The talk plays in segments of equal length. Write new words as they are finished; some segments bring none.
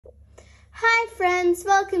Hi friends,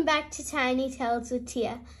 welcome back to Tiny Tales with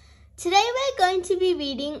Tia. Today we're going to be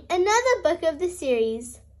reading another book of the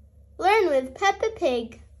series, Learn with Peppa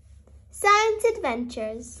Pig, Science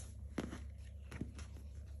Adventures.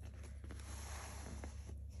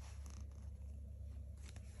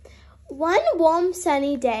 One warm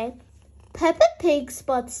sunny day, Peppa Pig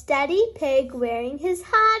spots Daddy Pig wearing his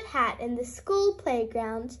hard hat in the school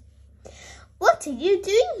playground. "What are you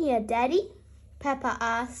doing here, Daddy?" Peppa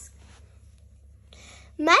asked.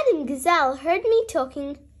 "Madam Gazelle heard me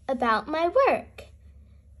talking about my work.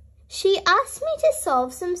 She asked me to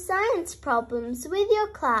solve some science problems with your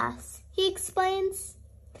class," he explains.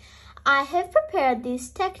 "I have prepared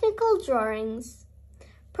these technical drawings.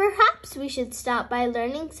 Perhaps we should start by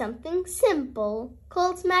learning something simple,"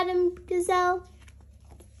 calls Madam Gazelle.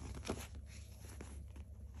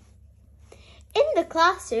 In the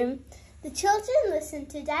classroom, the children listen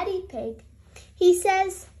to Daddy Pig. He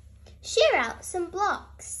says, "Shear out some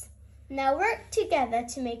blocks. Now work together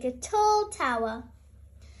to make a tall tower."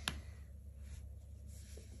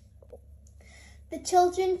 The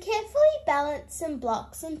children carefully balance some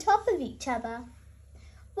blocks on top of each other.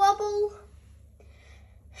 Wobble.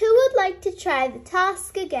 Who would like to try the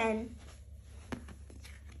task again?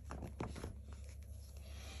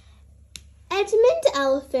 Edmund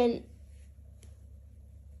Elephant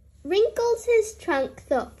wrinkles his trunk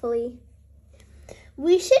thoughtfully.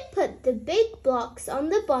 "We should put the big blocks on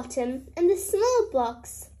the bottom and the small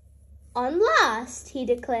blocks on last," he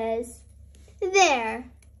declares. There!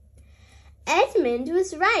 Edmund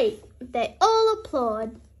was right. They all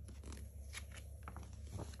applaud.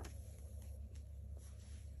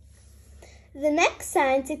 The next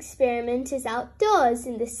science experiment is outdoors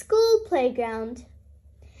in the school playground.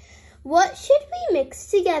 "What should we mix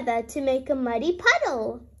together to make a muddy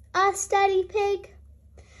puddle?" asked Daddy Pig.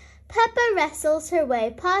 Peppa wrestles her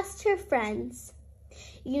way past her friends.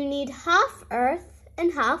 "You need half earth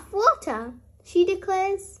and half water," she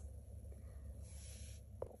declares.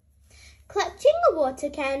 Clutching a water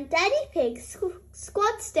can, Daddy Pig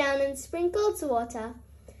squats down and sprinkles water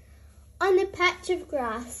on a patch of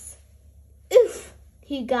grass. "Oof,"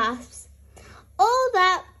 he gasps. "All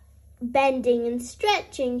that bending and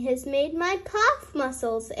stretching has made my calf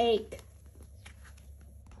muscles ache."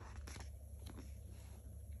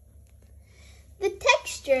 "The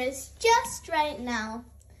texture is just right now,"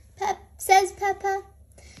 says Peppa.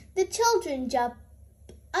 The children jump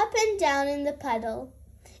up and down in the puddle.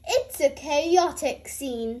 It's a chaotic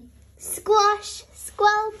scene. Squash,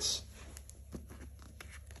 squelch.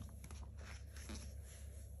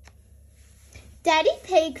 Daddy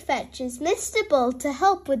Pig fetches Mr. Bull to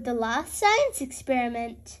help with the last science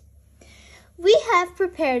experiment. "We have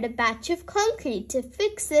prepared a batch of concrete to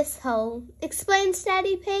fix this hole," explains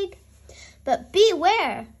Daddy Pig. "But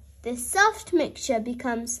beware, this soft mixture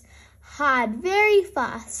becomes hard very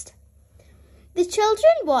fast." The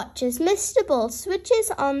children watch as Mr. Bull switches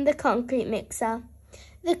on the concrete mixer.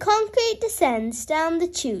 The concrete descends down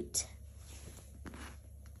the chute.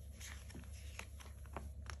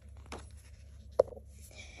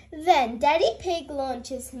 Then Daddy Pig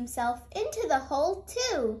launches himself into the hole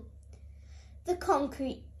too. "The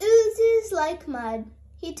concrete oozes like mud,"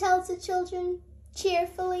 he tells the children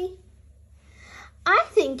cheerfully. "I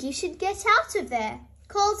think you should get out of there,"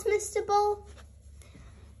 calls Mr. Bull.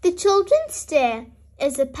 The children stare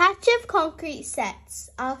as a patch of concrete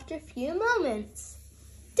sets after a few moments.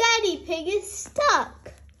 Daddy Pig is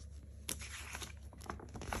stuck.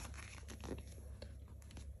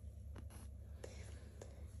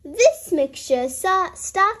 "This mixture is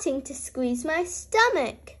starting to squeeze my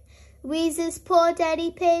stomach," wheezes poor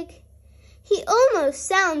Daddy Pig. He almost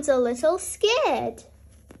sounds a little scared.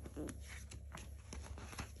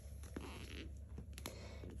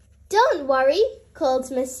 "Don't worry,"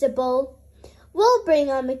 calls Mr. Bull. "We'll bring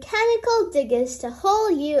our mechanical diggers to haul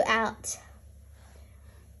you out."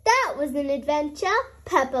 "That was an adventure,"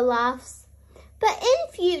 Peppa laughs. "But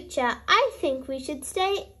in future, I think we should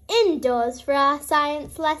stay indoors for our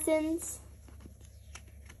science lessons."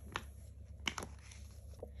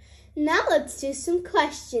 Now let's do some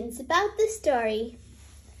questions about the story.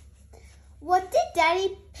 What did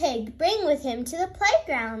Daddy Pig bring with him to the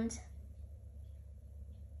playground?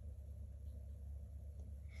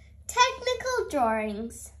 Technical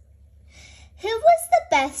drawings. Who was the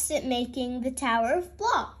best at making the Tower of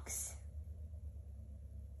Blocks?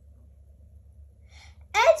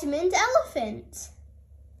 Edmund Elephant.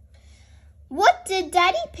 What did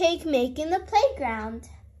Daddy Pig make in the playground?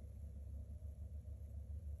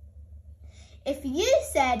 If you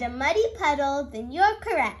said a muddy puddle, then you're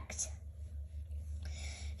correct.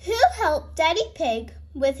 Who helped Daddy Pig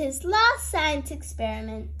with his last science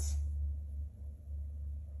experiment.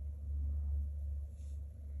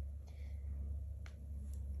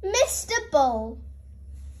 Mr. Bull.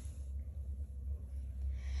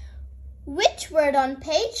 Which word on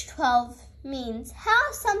page 12 means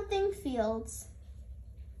how something feels?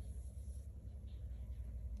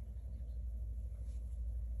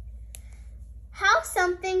 How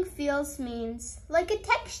something feels means like a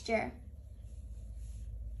texture.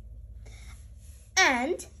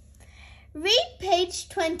 And read page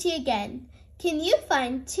 20 again. Can you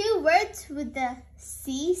find two words with the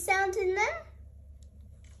C sound in them?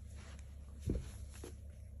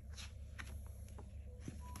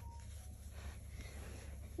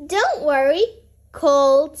 Don't worry,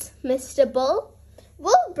 called Mr. Bull.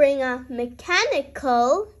 We'll bring our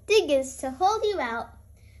mechanical diggers to hold you out.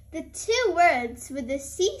 The two words with the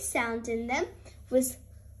C sound in them was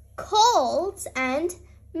cold and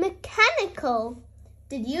mechanical.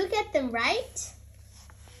 Did you get them right?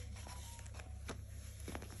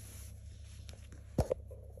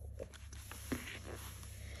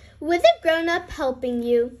 With a grown-up helping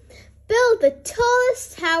you, build the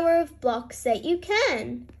tallest tower of blocks that you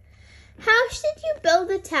can. How should you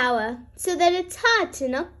build a tower so that it's hard to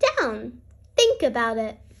knock down? Think about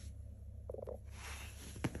it.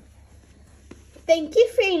 Thank you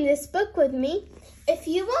for reading this book with me. If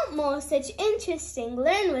you want more such interesting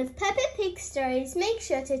Learn with Peppa Pig stories, make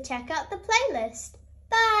sure to check out the playlist.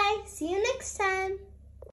 Bye! See you next time!